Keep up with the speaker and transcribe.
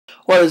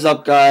What is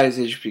up, guys?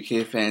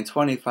 HPK Fan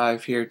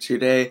 25 here.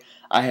 Today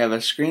I have a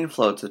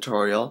Screenflow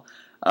tutorial.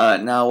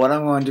 Now what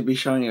I'm going to be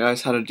showing you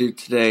guys how to do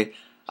today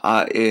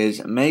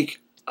is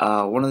make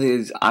one of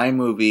these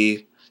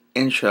iMovie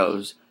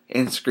intros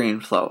in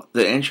Screenflow.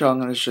 The intro I'm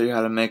going to show you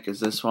how to make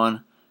is this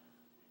one.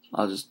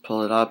 I'll just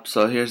pull it up.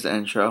 So here's the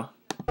intro.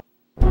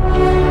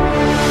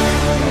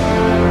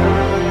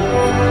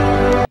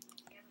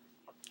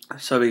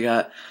 So we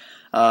got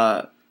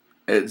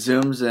it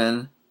zooms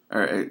in,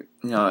 or it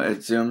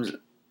zooms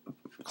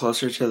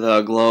closer to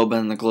the globe,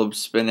 and the globe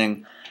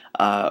spinning,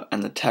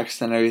 and the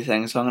text and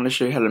everything. So I'm going to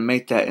show you how to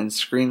make that in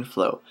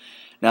Screenflow.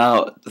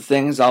 Now the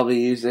things I'll be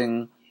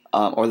using,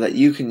 or that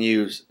you can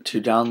use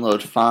to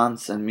download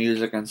fonts and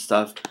music and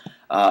stuff.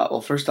 Well,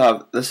 first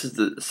off, this is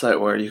the site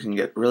where you can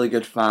get really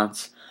good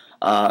fonts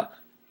to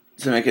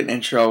make an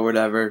intro or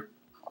whatever.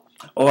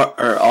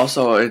 Or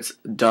also it's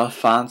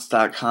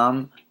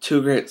duhfonts.com.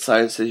 Two great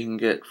sites that you can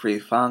get free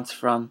fonts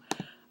from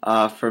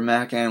for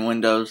Mac and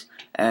Windows.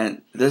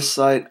 And this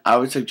site, I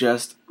would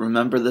suggest,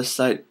 remember this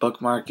site,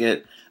 bookmark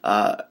it.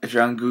 If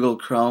you're on Google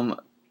Chrome,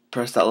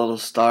 press that little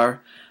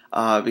star,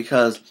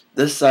 because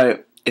this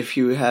site, if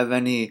you have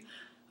any,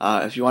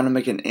 if you want to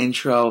make an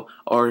intro,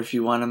 or if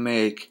you want to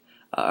make,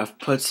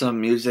 put some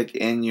music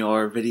in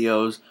your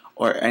videos,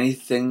 or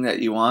anything that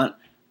you want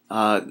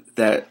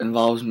that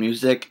involves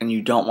music and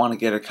you don't want to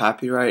get a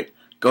copyright,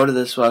 go to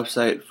this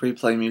website,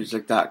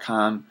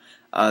 freeplaymusic.com.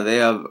 They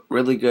have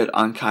really good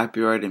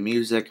uncopyrighted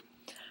music,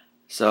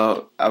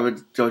 so I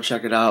would go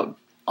check it out.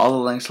 All the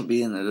links will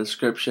be in the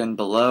description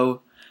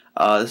below.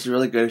 This is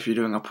really good if you're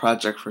doing a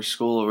project for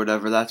school or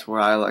whatever. That's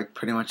where I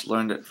pretty much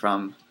learned it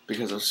from,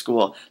 because of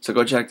school. So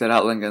go check that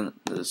out, link in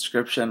the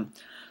description.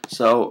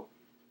 So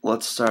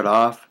let's start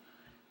off.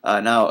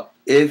 Now,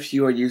 if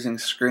you are using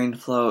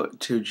Screenflow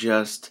to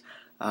just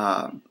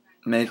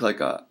make like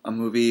a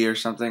movie or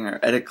something, or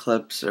edit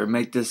clips, or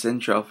make this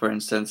intro, for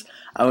instance,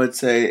 I would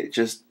say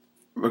just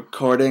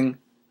recording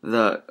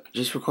the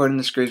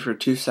screen for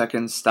 2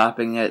 seconds,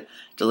 stopping it,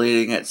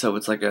 deleting it, so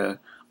it's like a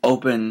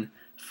open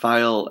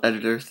file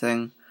editor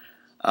thing.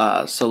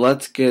 So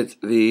let's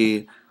get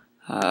the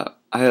I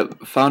have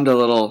found a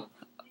little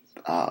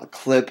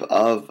clip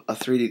of a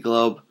 3D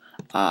globe.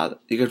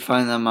 You could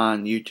find them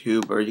on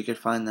YouTube, or you could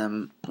find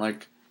them,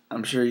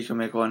 I'm sure you can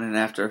make one in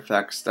After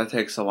Effects. That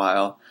takes a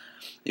while.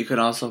 You can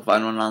also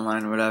find one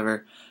online or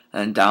whatever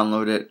and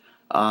download it.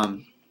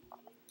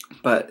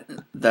 But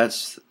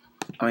that's,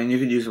 you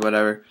could use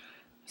whatever.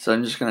 So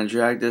I'm just going to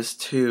drag this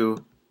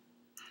to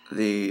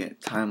the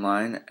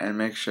timeline and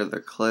make sure the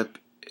clip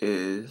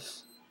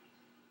is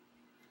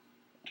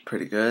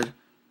pretty good.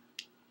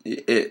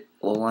 It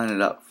will line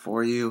it up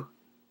for you.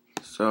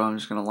 So I'm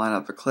just going to line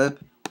up the clip,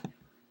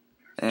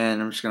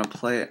 and I'm just going to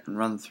play it and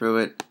run through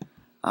it.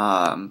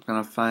 I'm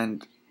going to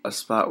find a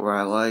spot where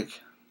I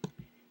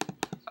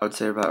would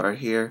say about right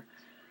here.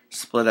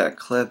 Split that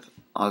clip.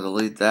 I'll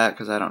delete that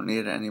because I don't need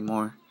it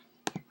anymore.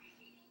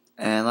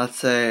 And let's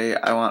say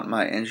I want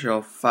my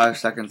intro 5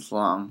 seconds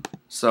long.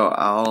 So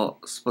I'll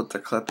split the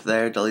clip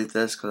there, delete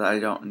this because I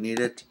don't need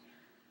it.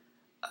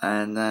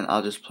 And then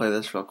I'll just play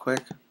this real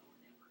quick.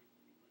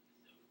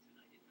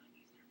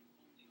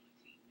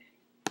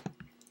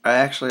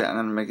 I'm going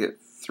to make it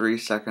 3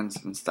 seconds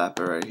and stop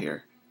it right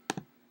here.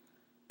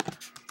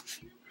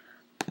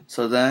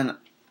 So then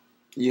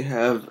you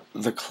have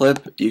the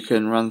clip. You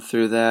can run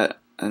through that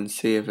and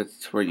see if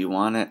it's where you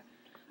want it.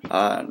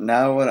 Now I'm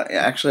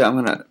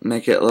going to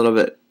make it a little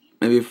bit,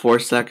 maybe 4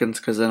 seconds,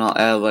 because then I'll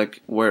add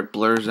where it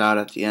blurs out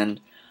at the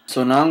end.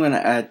 So now I'm going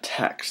to add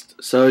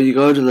text. So you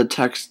go to the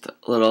text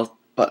little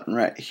button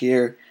right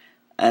here,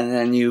 and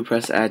then you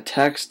press add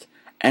text,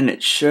 and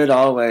it should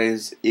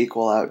always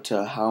equal out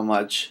to how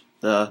much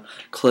the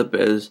clip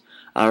is.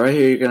 Right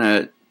here you're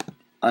going to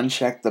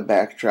uncheck the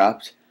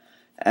backdrop,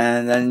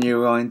 and then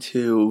you're going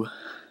to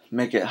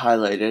make it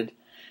highlighted,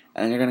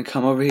 and you're going to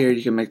come over here.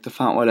 You can make the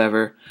font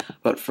whatever,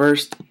 but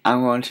first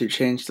I'm going to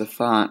change the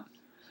font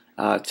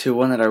to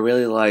one that I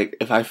really like.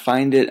 If I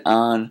find it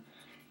on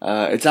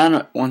it's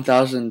on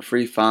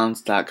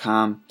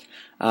 1000freefonts.com.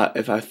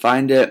 If I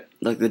find it,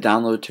 the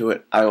download to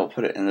it, I will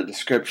put it in the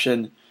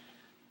description.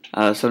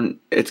 So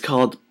it's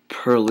called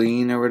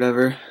Perline or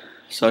whatever.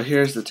 So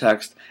here's the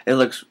text. It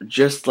looks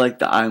just like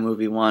the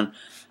iMovie one.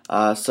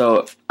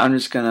 So I'm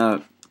just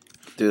gonna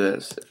do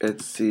this.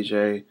 It's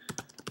CJ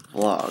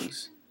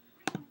Vlogs,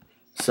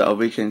 so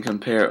we can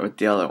compare it with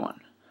the other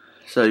one.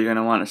 So you're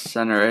gonna want to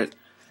center it,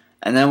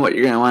 and then what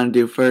you're gonna want to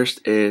do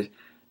first is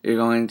you're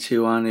going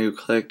to want to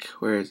click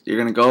where you're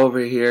gonna go over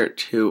here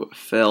to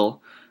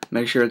fill,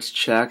 make sure it's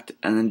checked,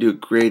 and then do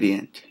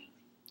gradient.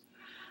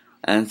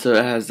 And so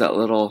it has that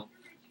little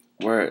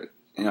where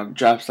it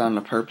drops down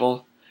to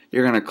purple.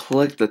 You're gonna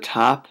click the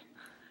top,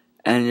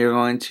 and you're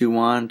going to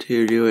want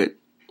to do it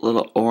a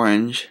little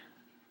orange,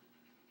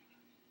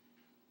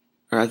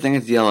 or I think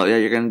it's yellow. Yeah,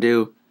 you're gonna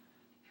do,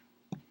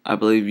 I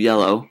believe,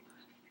 yellow,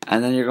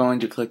 and then you're going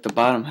to click the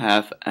bottom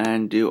half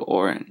and do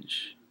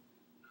orange,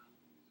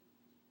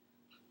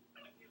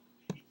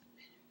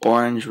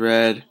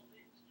 red,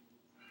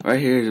 Right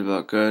here is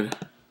about good.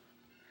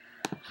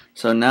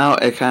 So now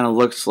it kind of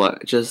looks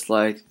like just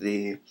like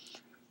the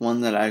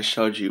one that I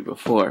showed you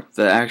before,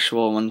 the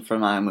actual one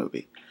from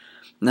iMovie.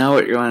 Now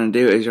what you're going to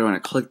do is you're going to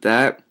click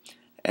that,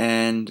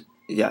 and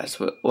yes,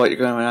 what you're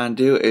going to want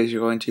to do is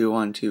you're going to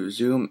want to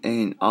zoom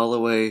in all the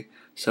way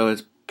so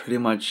it's pretty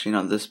much, you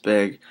know, this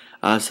big.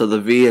 So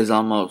the V is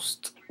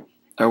almost,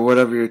 or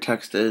whatever your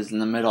text is in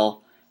the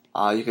middle.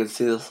 You can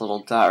see this little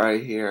dot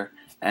right here,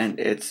 and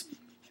it's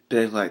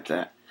big like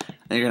that.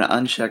 And you're going to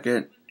uncheck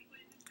it,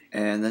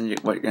 and then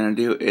what you're going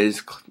to do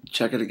is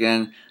check it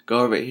again, go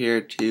over here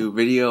to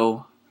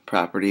video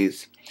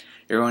properties.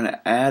 You're going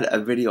to add a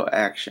video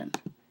action.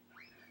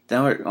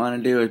 Then what you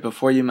want to do is,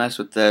 before you mess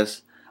with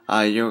this,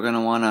 you're going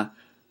to want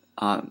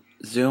to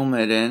zoom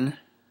it in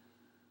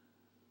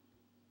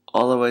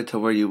all the way to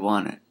where you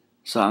want it.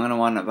 So I'm going to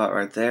want it about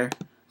right there.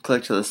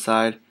 Click to the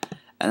side,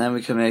 and then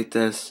we can make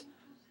this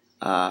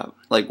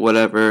like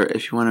whatever,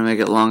 if you want to make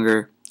it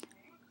longer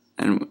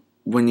and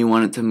when you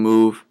want it to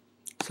move.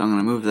 So I'm going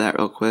to move that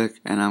real quick,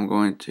 and I'm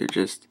going to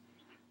just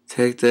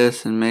take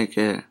this and make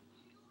it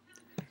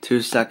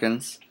 2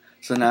 seconds.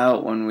 So now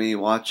when we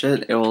watch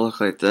it, it will look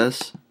like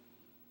this.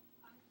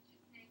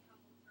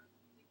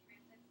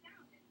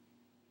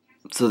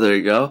 So there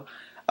you go.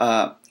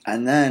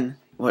 And then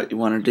what you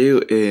want to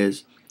do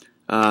is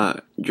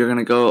you're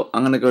gonna go.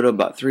 I'm gonna go to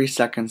about 3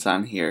 seconds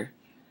on here,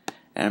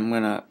 and I'm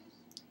gonna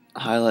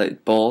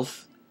highlight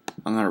both.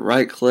 I'm gonna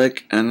right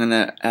click, and I'm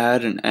gonna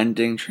add an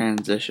ending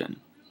transition.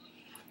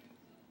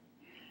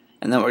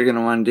 And then what you're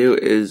gonna want to do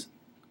is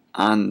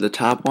on the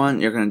top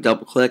one, you're gonna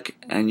double click,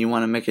 and you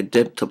want to make it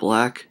dip to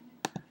black.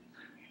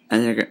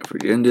 And you're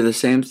gonna do the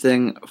same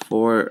thing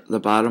for the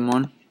bottom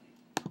one.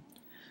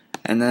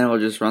 And then we'll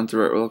just run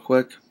through it real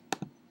quick.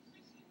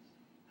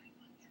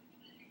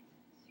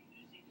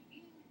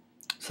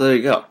 So there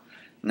you go.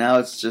 Now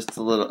it's just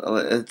a little,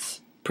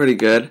 it's pretty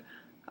good.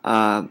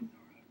 If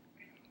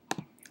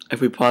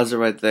we pause it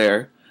right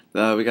there,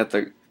 we got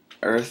the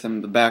earth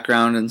and the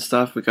background and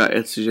stuff. We got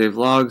It's CJ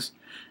Vlogs,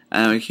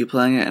 and we keep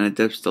playing it, and it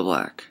dips to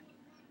black.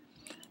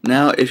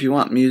 Now if you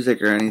want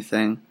music or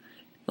anything,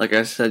 like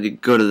I said, you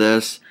go to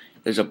this.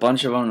 There's a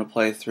bunch of them to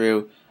play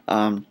through.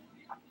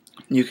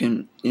 You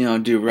can, you know,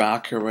 do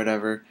rock or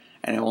whatever,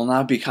 and it will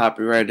not be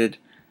copyrighted.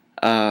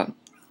 I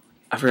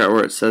forgot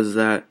where it says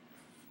that.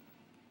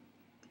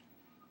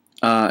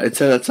 It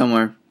said that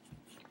somewhere.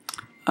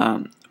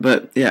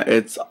 But yeah,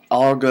 it's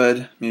all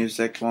good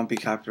music, won't be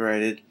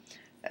copyrighted.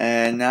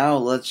 And now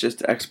let's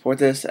just export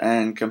this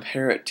and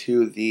compare it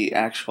to the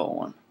actual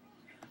one.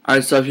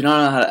 Alright, so if you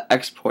don't know how to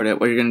export it,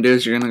 what you're going to do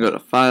is you're going to go to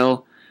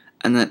File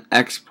and then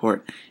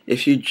Export.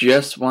 If you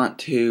just want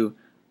to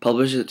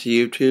publish it to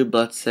YouTube,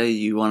 let's say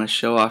you want to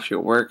show off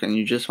your work and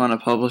you just want to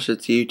publish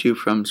it to YouTube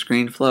from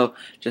Screenflow,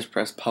 just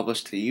press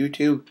Publish to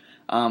YouTube.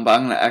 But I'm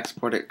going to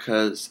export it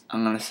because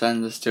I'm going to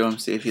send this to him,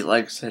 see if he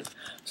likes it.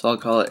 So I'll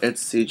call it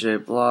It's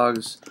CJ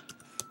Vlogs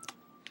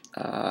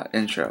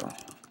Intro.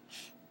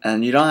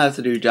 And you don't have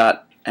to do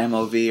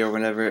 .mov or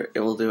whatever,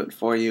 it will do it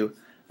for you.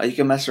 You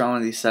can mess around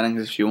with these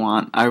settings if you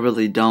want. I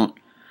really don't.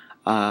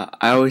 I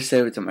always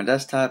save it to my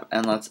desktop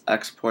and let's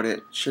export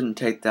it. Shouldn't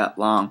take that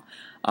long.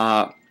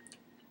 But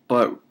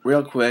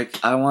real quick,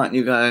 I want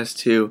you guys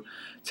to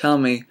tell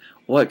me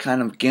what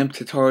kind of GIMP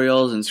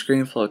tutorials and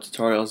ScreenFlow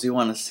tutorials you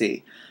want to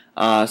see.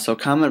 So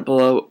comment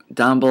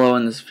down below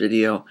in this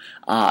video.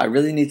 I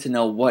really need to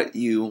know what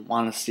you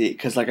want to see,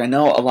 because like I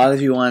know a lot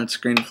of you want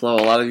ScreenFlow,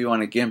 a lot of you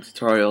want GIMP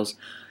tutorials.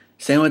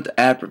 Same with the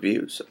app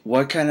reviews.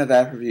 What kind of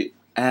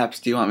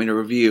apps do you want me to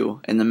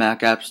review in the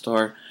Mac App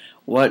Store?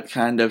 What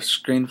kind of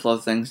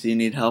ScreenFlow things do you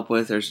need help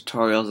with or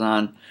tutorials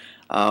on?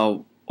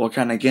 What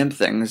kind of GIMP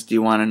things do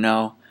you want to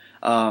know?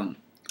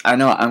 I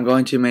know I'm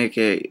going to make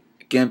a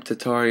GIMP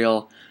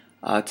tutorial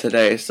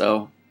today,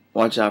 so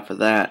watch out for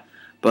that.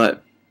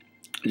 But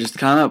just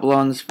comment below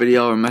on this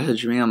video or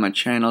message me on my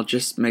channel.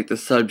 Just make the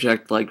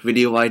subject like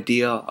video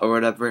idea or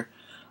whatever.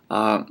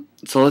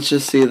 So let's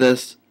just see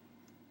this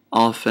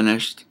all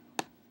finished,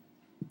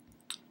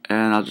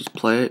 and I'll just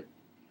play it.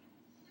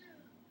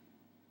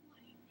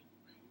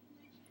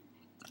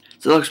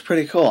 So it looks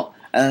pretty cool.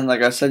 And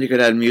like I said, you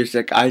could add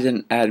music. I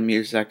didn't add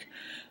music.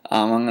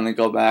 I'm going to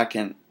go back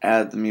and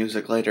add the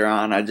music later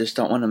on. I just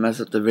don't want to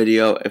mess up the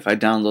video if I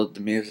download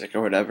the music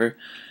or whatever.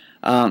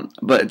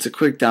 But it's a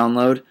quick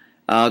download.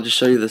 I'll just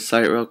show you the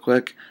site real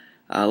quick.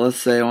 Let's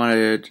say I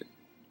wanted,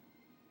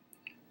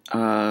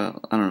 I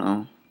don't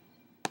know,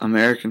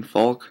 American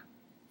folk.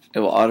 It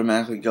will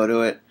automatically go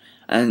to it.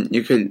 And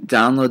you could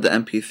download the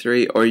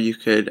MP3 or you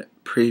could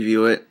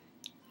preview it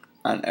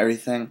on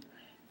everything.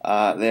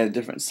 They have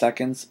different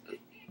seconds.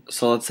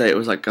 So let's say it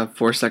was like a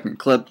 4-second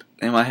clip.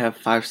 They might have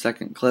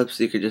 5-second clips.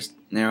 So you could just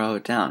narrow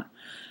it down.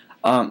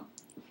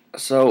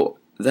 So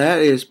that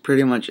is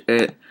pretty much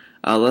it.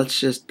 Let's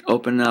just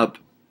open up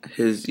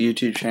his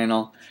YouTube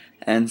channel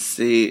and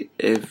see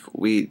if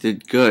we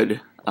did good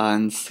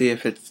and see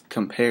if it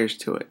compares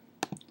to it.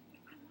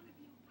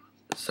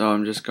 So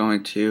I'm just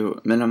going to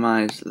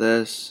minimize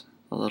this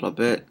a little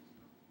bit.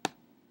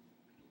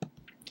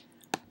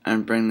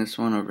 and bring this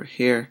one over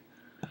here.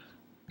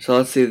 So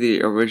let's see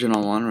the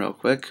original one real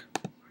quick.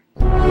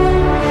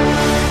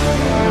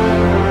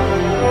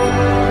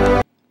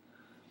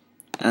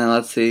 And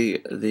let's see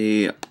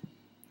the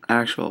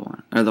actual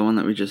one, or the one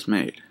that we just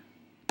made.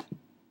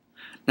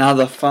 Now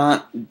the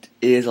font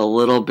is a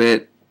little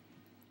bit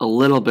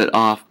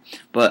off,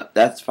 but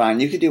that's fine.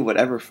 You can do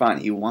whatever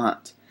font you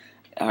want.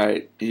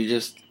 Alright, you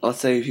just, let's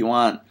say if you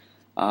want,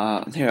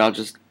 here I'll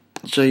just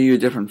show you a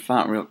different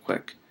font real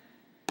quick.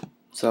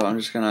 So I'm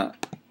just gonna,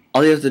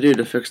 all you have to do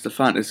to fix the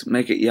font is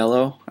make it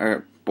yellow,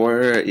 or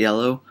border it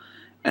yellow,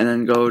 and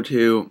then go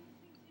to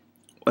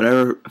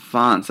whatever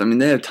fonts. I mean,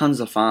 they have tons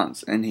of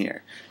fonts in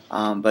here,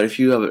 but if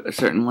you have a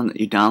certain one that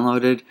you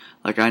downloaded,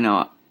 like I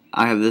know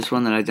I have this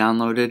one that I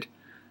downloaded.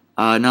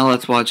 Now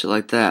let's watch it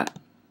like that.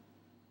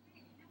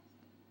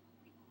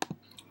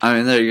 I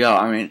mean, there you go.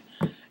 I mean,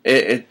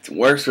 it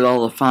works with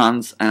all the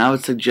fonts, and I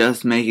would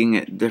suggest making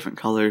it different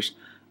colors,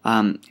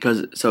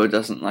 so it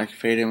doesn't like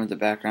fade in with the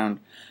background.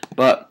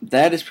 But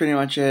that is pretty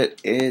much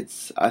it.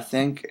 I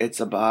think it's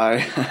a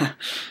buy.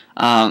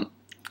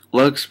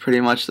 Looks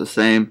pretty much the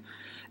same.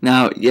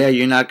 Now, yeah,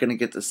 you're not gonna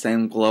get the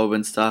same globe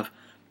and stuff,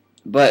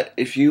 but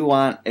if you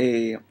want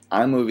a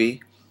iMovie,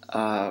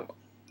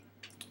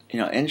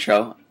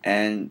 intro,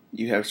 and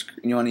you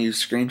want to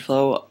use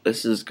Screenflow,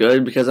 this is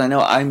good, because I know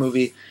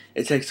iMovie,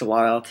 it takes a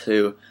while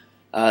to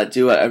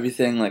do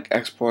everything, like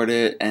export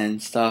it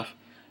and stuff,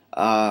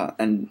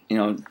 and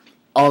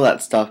all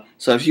that stuff.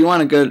 So if you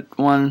want a good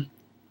one,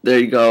 there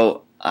you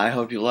go. I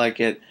hope you like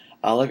it.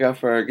 I'll look out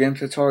for a game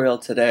tutorial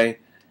today,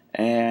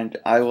 and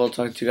I will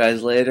talk to you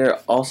guys later.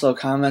 Also,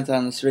 comment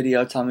on this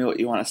video, tell me what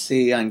you want to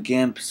see on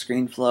GIMP,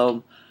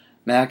 Screenflow,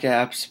 Mac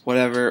apps,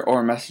 whatever,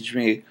 or message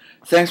me.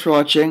 Thanks for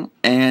watching,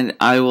 and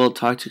I will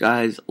talk to you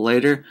guys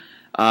later.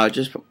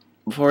 Just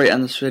before we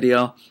end this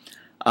video,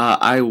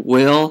 I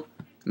will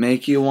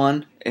make you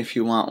one if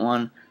you want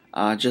one,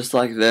 just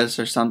like this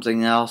or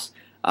something else.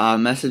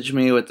 Message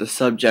me with the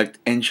subject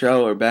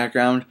intro or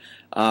background.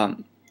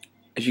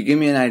 If you give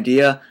me an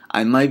idea,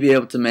 I might be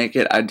able to make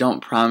it. I don't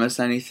promise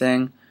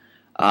anything,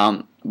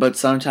 but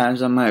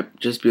sometimes I might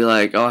just be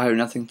like, oh, I have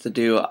nothing to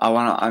do.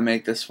 I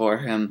make this for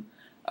him.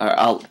 Or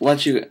I'll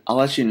let you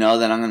know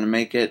that I'm gonna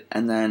make it,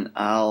 and then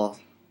I'll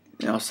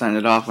send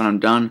it off when I'm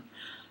done.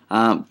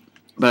 But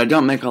I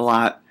don't make a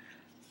lot,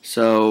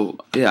 so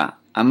yeah,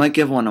 I might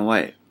give one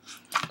away.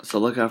 So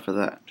look out for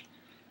that.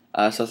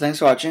 So thanks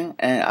for watching,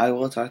 and I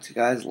will talk to you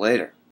guys later.